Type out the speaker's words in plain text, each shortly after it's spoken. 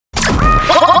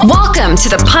Welcome to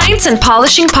the Pints and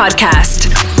Polishing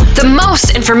Podcast, the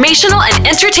most informational and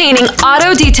entertaining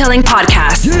auto detailing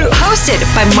podcast, hosted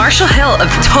by Marshall Hill of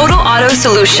Total Auto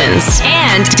Solutions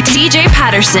and DJ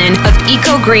Patterson of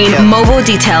Eco Green Mobile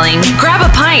Detailing. Grab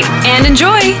a pint and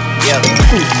enjoy.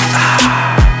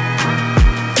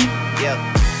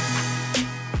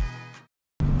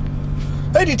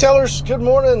 Hey detailers, good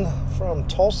morning from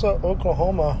Tulsa,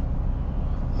 Oklahoma.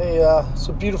 Hey, it's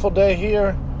a beautiful day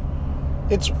here.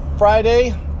 It's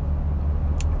Friday,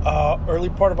 early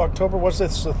part of October. What's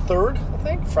this, the 3rd, I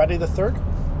think? Friday the 3rd.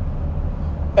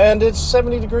 And it's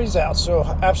 70 degrees out, so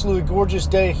absolutely gorgeous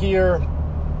day here.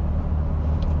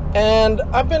 And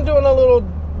I've been doing a little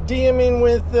DMing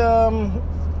with, I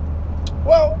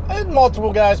had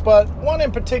multiple guys, but one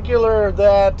in particular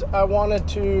that I wanted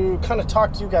to kind of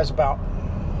talk to you guys about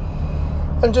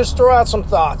and just throw out some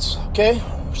thoughts, okay?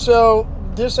 So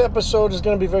this episode is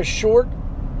going to be very short.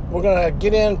 We're going to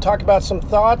get in, talk about some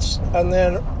thoughts, and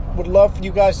then would love for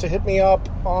you guys to hit me up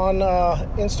on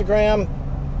Instagram.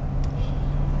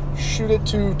 Shoot it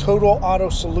to Total Auto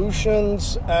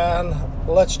Solutions, and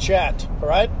let's chat, all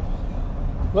right?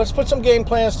 Let's put some game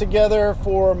plans together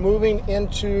for moving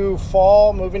into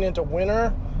fall, moving into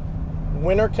winter.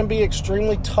 Winter can be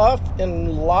extremely tough in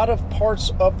a lot of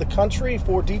parts of the country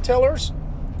for detailers,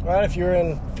 right? If you're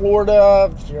in Florida,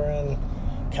 if you're in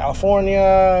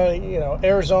California,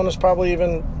 Arizona's probably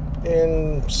even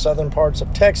in southern parts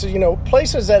of Texas,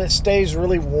 places that it stays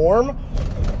really warm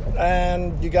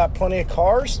and you got plenty of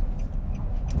cars,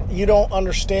 you don't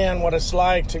understand what it's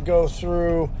like to go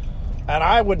through, and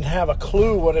I wouldn't have a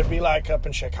clue what it'd be like up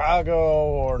in Chicago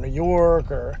or New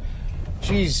York or,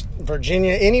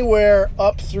 Virginia, anywhere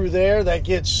up through there that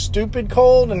gets stupid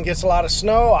cold and gets a lot of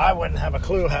snow. I wouldn't have a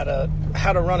clue how to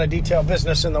run a detail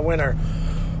business in the winter.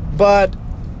 But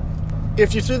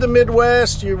if you're through the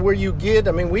Midwest,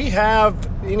 we have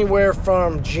anywhere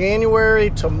from January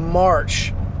to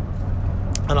March.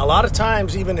 And a lot of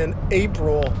times, even in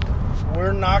April,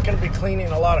 we're not going to be cleaning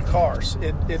a lot of cars.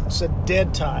 It's a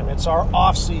dead time. It's our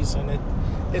off season.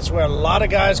 It's where a lot of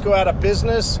guys go out of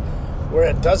business, where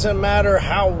it doesn't matter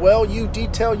how well you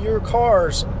detail your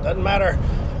cars. Doesn't matter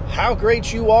how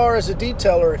great you are as a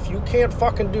detailer. If you can't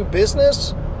fucking do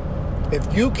business,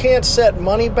 if you can't set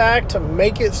money back to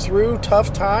make it through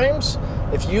tough times,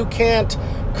 if you can't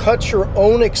cut your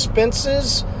own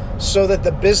expenses so that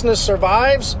the business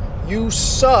survives, you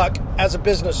suck as a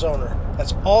business owner.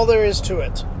 That's all there is to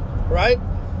it, right?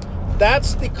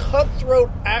 That's the cutthroat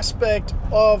aspect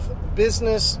of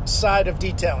business side of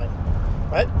detailing,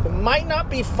 right? It might not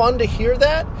be fun to hear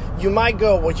that. You might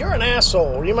go, well, you're an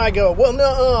asshole. You might go, well,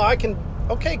 no, I can.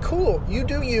 Okay, cool. You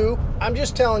do you. I'm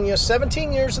just telling you,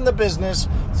 17 years in the business,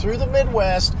 through the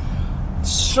Midwest,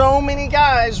 so many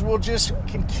guys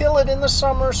can kill it in the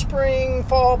summer, spring,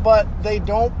 fall, but they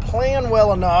don't plan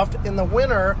well enough in the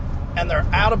winter, and they're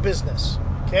out of business,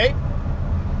 okay?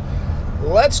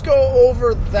 Let's go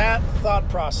over that thought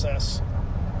process.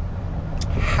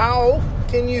 How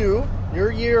can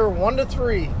your year 1 to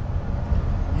 3,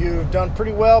 you've done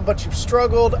pretty well, but you've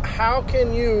struggled. How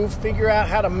can you figure out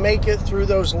how to make it through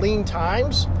those lean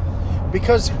times?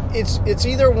 Because it's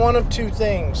either one of two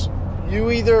things.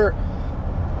 You either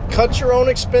cut your own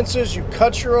expenses, you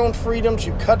cut your own freedoms,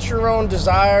 you cut your own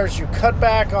desires, you cut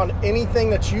back on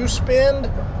anything that you spend.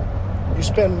 You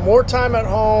spend more time at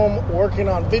home working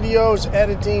on videos,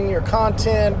 editing your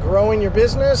content, growing your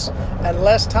business, and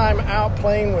less time out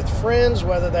playing with friends,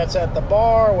 whether that's at the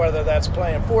bar, whether that's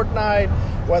playing Fortnite,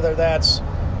 whether that's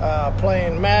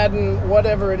playing Madden,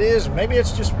 whatever it is. Maybe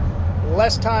it's just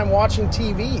less time watching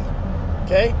TV,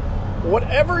 okay?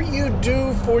 Whatever you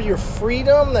do for your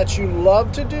freedom that you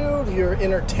love to do, your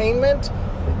entertainment,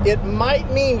 it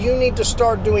might mean you need to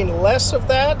start doing less of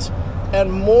that and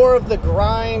more of the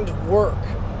grind work.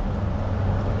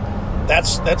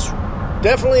 That's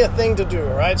definitely a thing to do,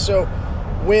 right? So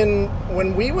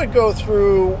when we would go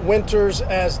through winters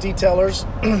as detailers,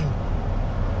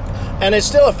 and it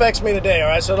still affects me today, all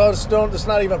right? So let's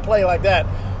not even play like that.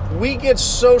 We get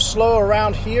so slow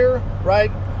around here,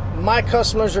 right? My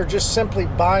customers are just simply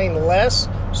buying less,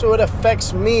 so it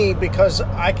affects me because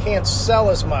I can't sell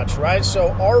as much, right?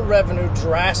 So our revenue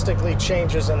drastically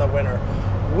changes in the winter.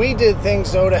 We did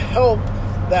things, though, to help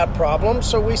that problem.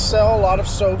 So we sell a lot of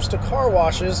soaps to car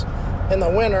washes in the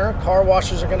winter. Car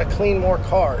washes are going to clean more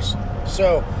cars.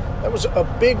 So that was a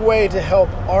big way to help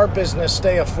our business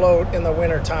stay afloat in the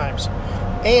winter times.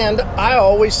 And I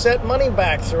always set money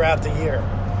back throughout the year.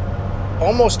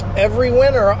 Almost every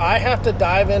winter, I have to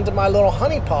dive into my little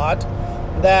honey pot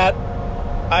that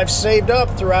I've saved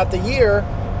up throughout the year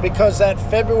because that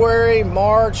February,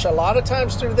 March, a lot of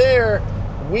times through there,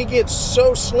 we get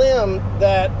so slim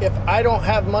that if I don't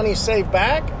have money saved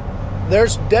back,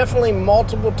 there's definitely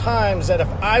multiple times that if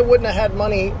I wouldn't have had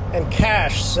money and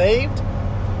cash saved,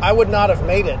 I would not have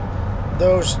made it.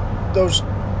 Those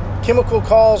chemical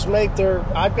calls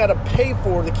I've got to pay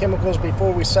for the chemicals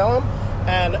before we sell them.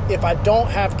 And if I don't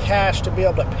have cash to be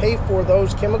able to pay for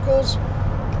those chemicals,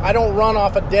 I don't run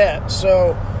off a debt.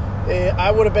 So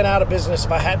I would have been out of business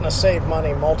if I hadn't have saved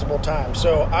money multiple times.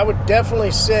 So I would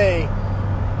definitely say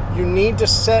you need to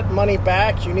set money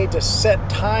back. You need to set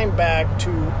time back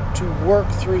to work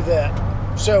through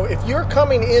that. So if you're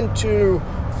coming into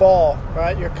fall,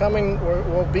 right,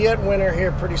 we'll be at winter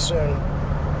here pretty soon.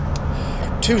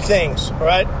 Two things,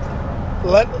 right?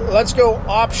 Let's go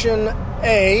option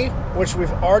A, which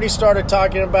we've already started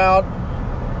talking about.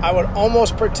 I would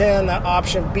almost pretend that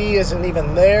option B isn't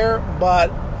even there,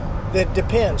 but it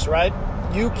depends, right?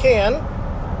 You can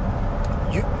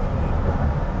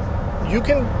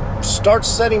start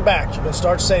setting back. You can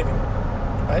start saving,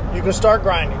 right? You can start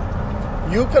grinding.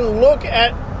 You can look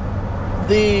at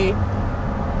the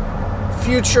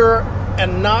future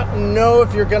and not know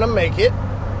if you're going to make it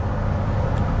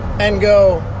and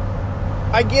go,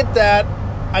 I get that.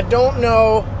 I don't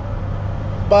know,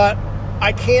 but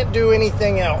I can't do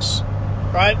anything else,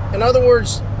 right? In other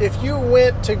words, if you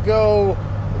went to go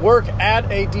work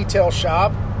at a detail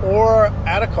shop or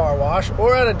at a car wash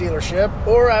or at a dealership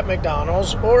or at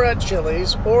McDonald's or at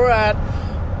Chili's or at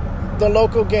the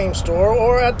local game store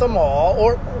or at the mall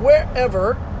or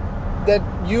wherever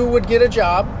that you would get a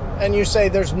job and you say,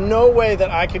 there's no way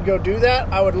that I could go do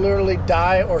that, I would literally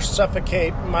die or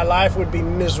suffocate. My life would be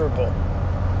miserable.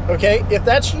 Okay, if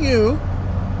that's you,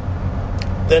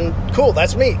 then cool,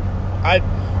 that's me.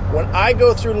 When I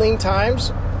go through lean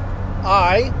times,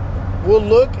 I will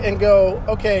look and go,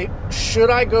 okay,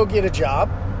 should I go get a job?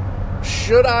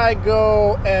 Should I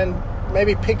go and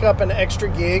maybe pick up an extra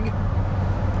gig?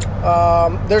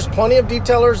 There's plenty of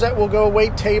detailers that will go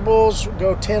wait tables,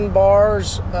 go 10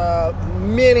 bars,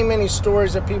 many, many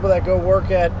stories of people that go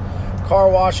work at car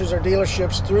washes or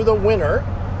dealerships through the winter.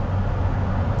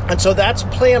 And so that's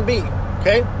plan B,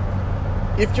 okay?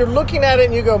 If you're looking at it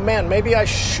and you go, man, maybe I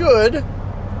should,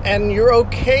 and you're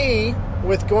okay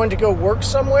with going to go work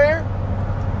somewhere,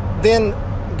 then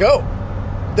go.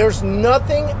 There's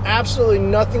nothing, absolutely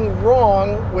nothing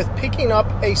wrong with picking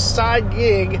up a side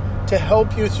gig to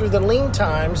help you through the lean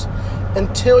times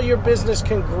until your business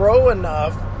can grow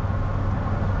enough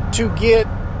to get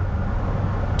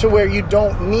to where you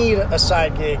don't need a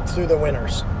side gig through the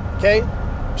winters, okay?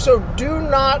 So do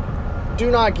not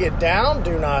get down,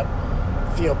 do not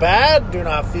feel bad, do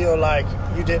not feel like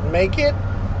you didn't make it.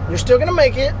 You're still going to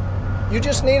make it. You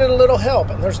just needed a little help,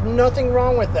 and there's nothing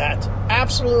wrong with that.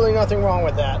 Absolutely nothing wrong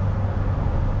with that.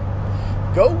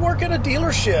 Go work at a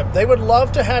dealership. They would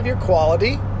love to have your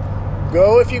quality.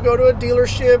 If you go to a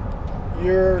dealership,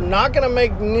 you're not going to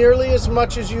make nearly as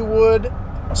much as you would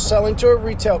selling to a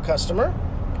retail customer.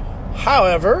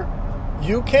 However,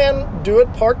 you can do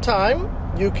it part-time.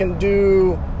 You can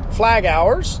do flag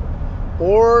hours,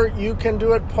 or you can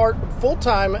do it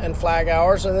full-time and flag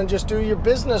hours, and then just do your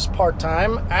business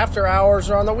part-time after hours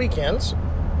or on the weekends.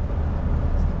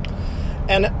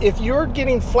 And if you're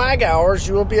getting flag hours,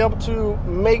 you will be able to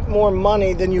make more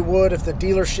money than you would if the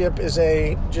dealership is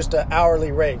just an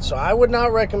hourly rate. So I would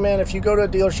not recommend, if you go to a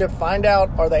dealership, find out,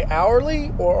 are they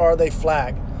hourly or are they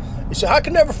flag? You say, I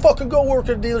can never fucking go work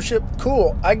at a dealership.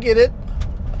 Cool, I get it.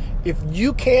 If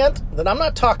you can't, then I'm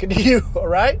not talking to you, all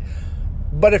right?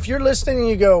 But if you're listening and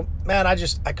you go, man, I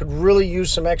could really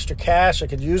use some extra cash. I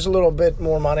could use a little bit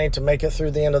more money to make it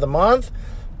through the end of the month.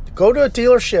 Go to a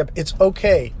dealership. It's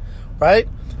okay, right?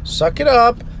 Suck it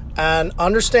up and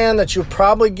understand that you'll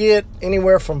probably get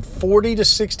anywhere from $40 to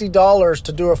 $60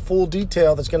 to do a full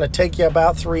detail that's going to take you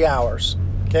about 3 hours,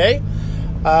 okay?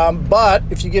 But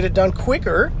if you get it done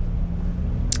quicker,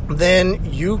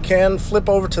 then you can flip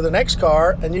over to the next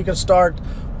car and you can start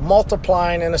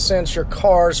multiplying, in a sense, your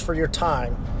cars for your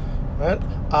time, right?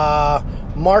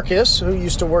 Marcus, who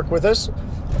used to work with us,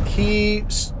 we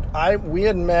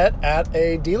had met at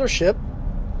a dealership,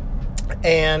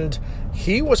 and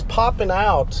he was popping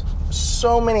out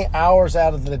so many hours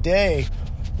out of the day.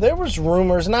 There was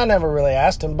rumors, and I never really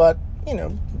asked him, but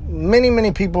many,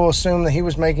 many people assume that he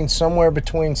was making somewhere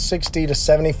between 60 to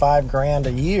 75 grand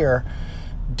a year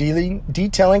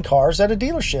detailing cars at a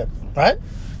dealership, right?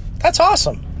 That's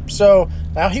awesome. So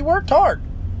now he worked hard.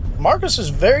 Marcus is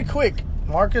very quick.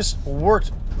 Marcus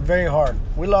worked very hard.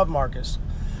 We love Marcus.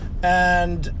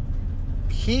 And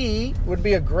he would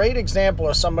be a great example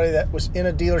of somebody that was in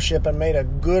a dealership and made a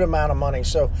good amount of money.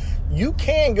 So you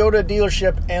can go to a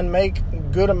dealership and make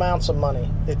good amounts of money.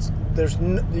 That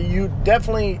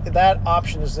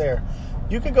option is there.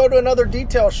 You could go to another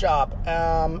detail shop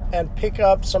and pick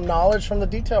up some knowledge from the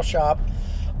detail shop.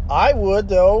 I would,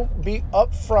 though, be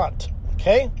upfront,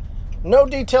 okay? No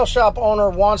detail shop owner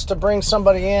wants to bring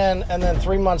somebody in and then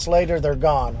 3 months later they're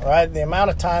gone, right? The amount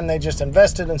of time they just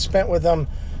invested and spent with them,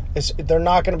 they're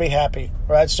not going to be happy,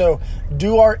 right? So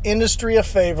do our industry a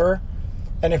favor,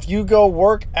 and if you go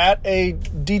work at a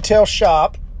detail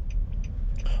shop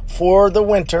for the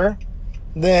winter,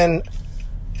 then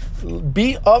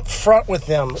be upfront with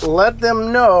them. Let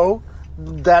them know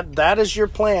that is your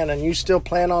plan, and you still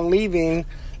plan on leaving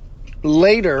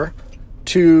later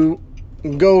to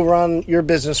go run your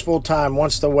business full time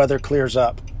once the weather clears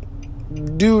up.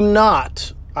 Do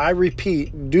not, I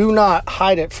repeat, do not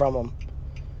hide it from them.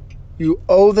 You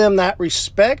owe them that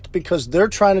respect because they're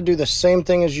trying to do the same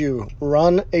thing as you,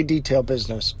 run a detail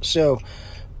business. So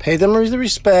pay them the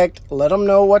respect, let them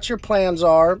know what your plans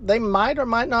are. They might or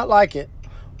might not like it.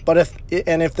 But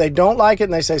if they don't like it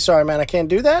and they say, sorry, man, I can't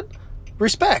do that,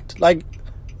 respect. Like,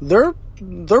 they're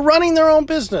running their own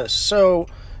business. So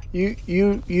you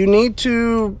need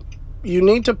to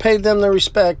pay them the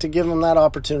respect to give them that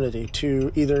opportunity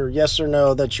to either yes or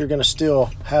no that you're going to still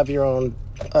have your own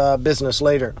business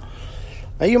later.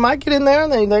 Now, you might get in there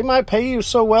and they might pay you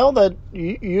so well that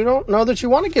you don't know that you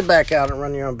want to get back out and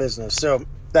run your own business. So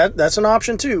that's an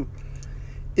option too.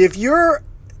 If you're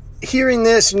hearing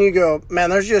this and you go, man,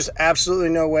 there's just absolutely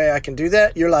no way I can do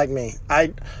that, you're like me.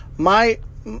 My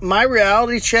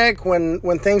reality check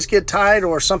when things get tight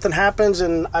or something happens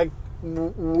and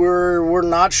we're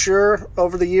not sure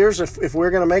over the years if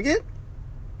we're going to make it.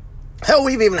 Hell,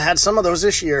 we've even had some of those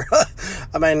this year.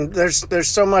 I mean, there's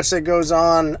so much that goes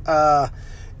on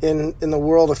in the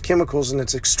world of chemicals, and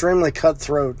it's extremely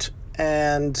cutthroat.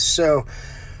 And so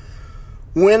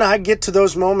when I get to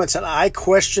those moments and I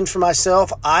question for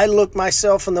myself, I look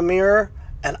myself in the mirror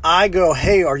and I go,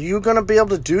 hey, are you going to be able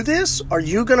to do this? Are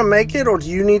you going to make it? Or do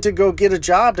you need to go get a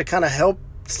job to kind of help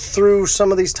through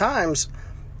some of these times?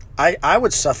 I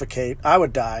would suffocate. I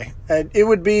would die. It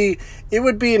would be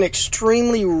an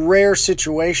extremely rare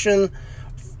situation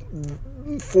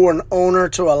for an owner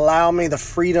to allow me the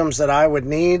freedoms that I would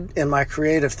need in my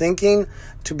creative thinking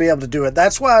to be able to do it.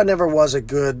 That's why I never was a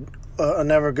good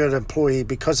employee,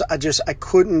 because I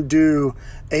couldn't do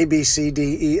A, B, C,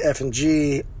 D, E, F, and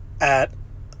G at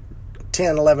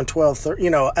 10, 11, 12,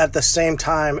 13, at the same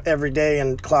time every day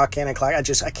and clock in and clock.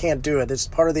 I can't do it. It's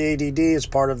part of the ADD. It's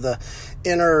part of the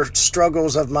inner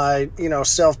struggles of my,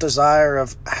 self-desire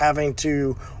of having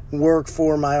to work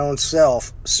for my own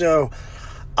self. So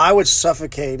I would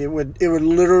suffocate. It would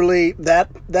literally,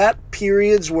 that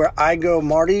periods where I go,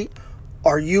 Marty,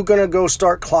 are you going to go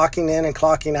start clocking in and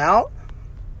clocking out?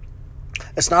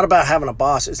 It's not about having a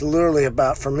boss. It's literally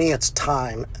about, for me, it's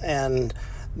time and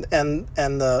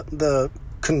the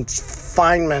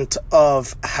confinement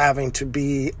of having to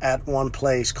be at one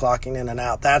place, clocking in and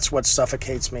out. That's what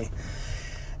suffocates me.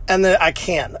 And I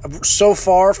can't. So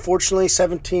far, fortunately,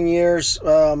 17 years,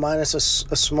 minus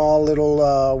a small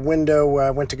little window where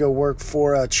I went to go work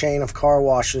for a chain of car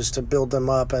washes to build them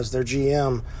up as their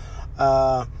GM.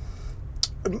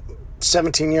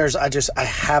 17 years, I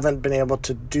haven't been able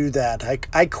to do that.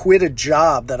 I quit a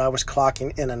job that I was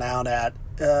clocking in and out at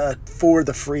for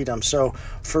the freedom. So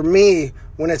for me,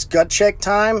 when it's gut check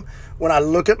time, when I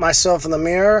look at myself in the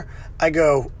mirror, I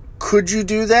go, could you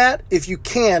do that? If you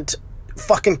can't,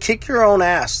 fucking kick your own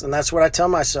ass. And that's what I tell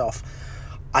myself.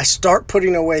 I start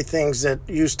putting away things that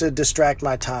used to distract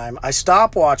my time. I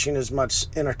stop watching as much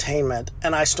entertainment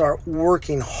and I start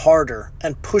working harder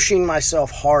and pushing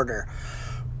myself harder.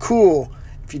 Cool.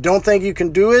 If you don't think you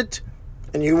can do it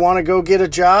and you want to go get a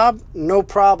job, no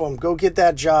problem. Go get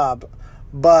that job.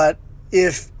 But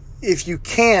if you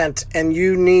can't and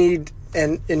you need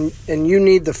and you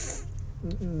need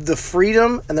the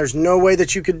freedom and there's no way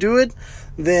that you could do it,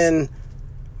 then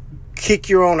kick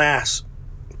your own ass.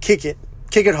 Kick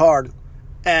it hard,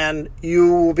 and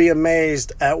you will be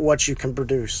amazed at what you can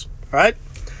produce. All right?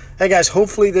 Hey guys,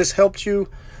 hopefully this helped you.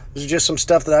 This is just some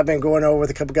stuff that I've been going over with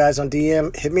a couple guys on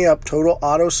DM. Hit me up, Total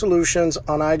Auto Solutions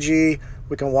on IG.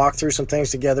 We can walk through some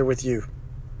things together with you.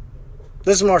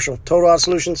 This is Marshall, Total Auto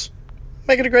Solutions.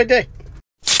 Make it a great day.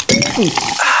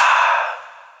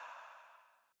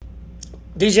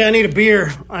 DJ, I need a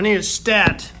beer. I need a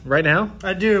stat. Right now?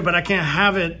 I do, but I can't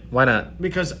have it. Why not?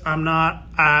 Because I'm not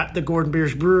at the Gordon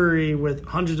Biersch Brewery with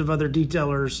hundreds of other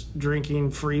detailers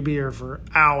drinking free beer for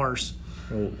hours.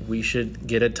 Well, we should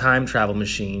get a time travel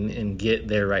machine and get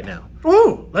there right now.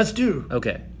 Ooh, let's do.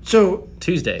 Okay. So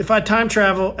Tuesday. if I time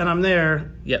travel and I'm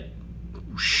there, Yep.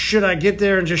 should I get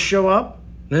there and just show up?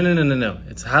 No.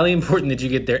 It's highly important that you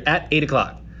get there at 8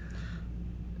 o'clock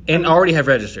and already have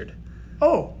registered.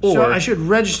 Oh, so Or- I should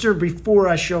register before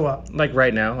I show up. Like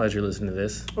right now, as you're listening to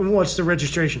this. And what's the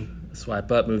registration?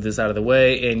 Swipe up, move this out of the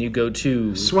way, and you go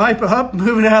to... Swipe up,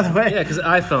 move it out of the way. Yeah, because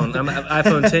iPhone. I'm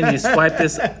iPhone 10. You swipe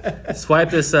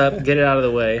this up, get it out of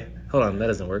the way. Hold on, that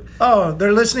doesn't work. Oh,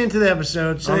 they're listening to the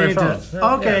episode. So On they their need to- phone.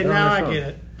 Yeah, Okay, they're on now their I phone. get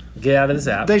it. Get out of this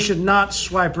app. They should not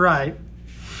swipe right.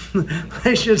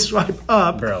 They should swipe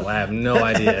up Bro, I have no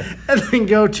idea. and then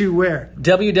go to where?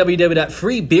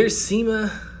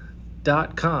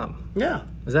 www.freebeersema.com. Yeah.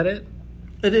 Is that it?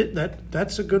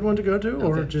 That's a good one to go to,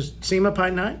 or Okay. just SEMA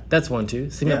Pint Night. That's one too.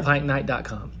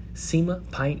 SemaPintNight.com.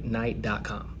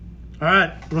 SemaPintNight.com. All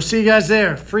right, we'll see you guys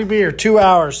there. Free beer, 2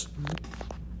 hours.